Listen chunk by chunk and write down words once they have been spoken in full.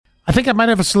I think I might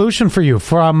have a solution for you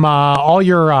from all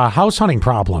your house hunting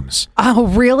problems. Oh,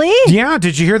 really? Yeah.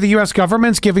 Did you hear the U.S.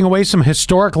 government's giving away some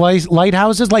historic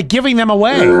lighthouses? Like giving them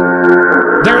away.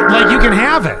 They're like, you can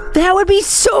have it. That would be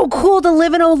so cool to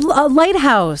live in a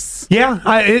lighthouse.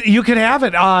 Yeah, you could have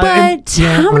it. But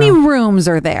how many rooms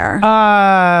are there?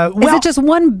 Is it just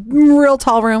one real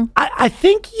tall room? I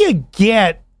think you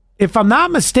get, if I'm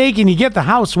not mistaken, you get the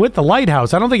house with the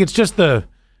lighthouse. I don't think it's just the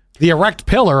erect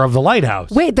pillar of the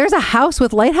lighthouse. Wait, there's a house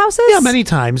with lighthouses? Yeah, many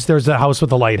times there's a house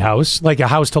with a lighthouse, like a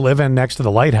house to live in next to the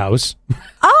lighthouse.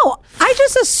 Oh, I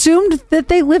just assumed that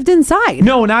they lived inside.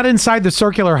 No, not inside the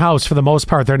circular house for the most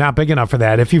part. They're not big enough for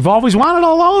that. If you've always wanted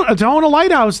to own a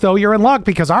lighthouse, though, you're in luck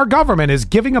because our government is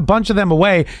giving a bunch of them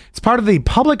away. It's part of the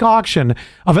public auction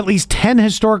of at least 10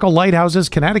 historical lighthouses.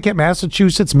 Connecticut,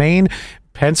 Massachusetts, Maine,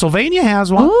 Pennsylvania has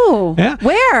one. Ooh, yeah.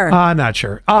 Where? Not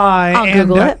sure. I'll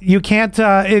Google it. You can't,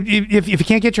 if you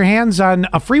can't get your hands on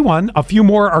a free one, a few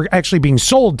more are actually being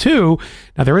sold too.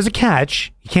 Now, there is a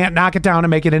catch. You can't knock it down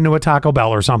and make it into a Taco Bell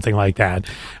or something like that.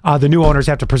 The new owners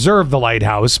have to preserve the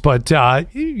lighthouse, but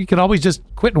you can always just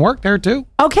quit and work there too.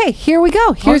 Okay, here we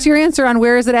go. Here's your answer on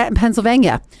where is it at in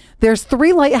Pennsylvania. There's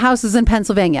 3 lighthouses in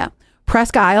Pennsylvania.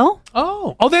 Presque Isle.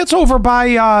 Oh, that's over by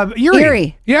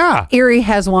Erie. Yeah. Erie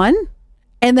has one.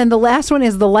 And then the last one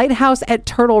is the lighthouse at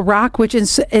Turtle Rock, which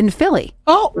is in Philly.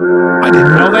 Oh, I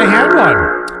didn't know they had one.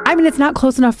 I mean, it's not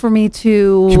close enough for me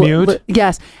to commute.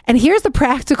 Yes. And here's the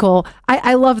practical.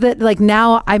 I love that. Like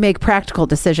now I make practical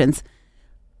decisions.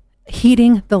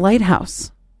 Heating the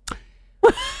lighthouse.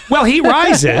 Well, heat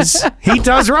rises. Heat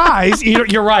does rise.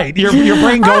 You're right. Your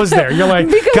brain goes there. You're like,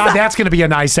 God, that's going to be a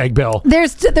nice egg bill.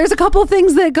 There's a couple of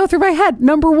things that go through my head.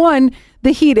 Number one, the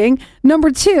heating.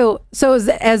 Number two, so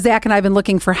as Zach and I have been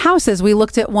looking for houses, we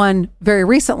looked at one very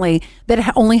recently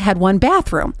that only had one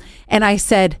bathroom. And I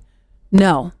said,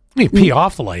 no. You pee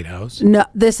off the lighthouse. No,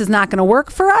 this is not going to work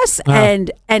for us.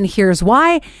 And here's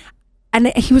why.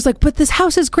 And he was like, but this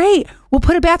house is great. We'll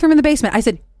put a bathroom in the basement. I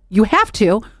said, you have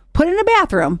to put in a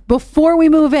bathroom before we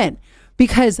move in,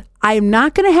 because I'm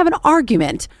not going to have an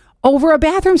argument over a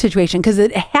bathroom situation because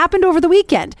it happened over the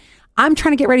weekend. I'm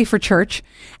trying to get ready for church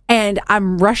and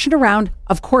I'm rushing around.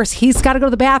 Of course, he's got to go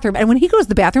to the bathroom. And when he goes to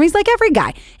the bathroom, he's like every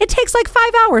guy. It takes like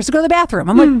 5 hours to go to the bathroom.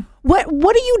 I'm like,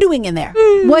 what are you doing in there?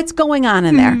 What's going on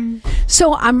in there?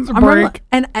 So I'm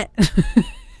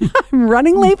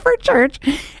running late for church.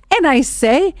 And I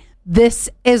say, this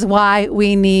is why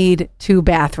we need 2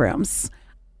 bathrooms.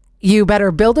 You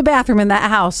better build a bathroom in that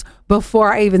house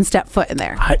before I even step foot in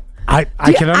there. I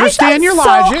can understand your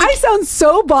logic. I sound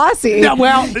so bossy. Yeah,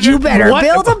 well, you better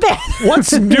build a bathroom.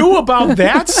 What's new about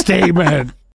that statement?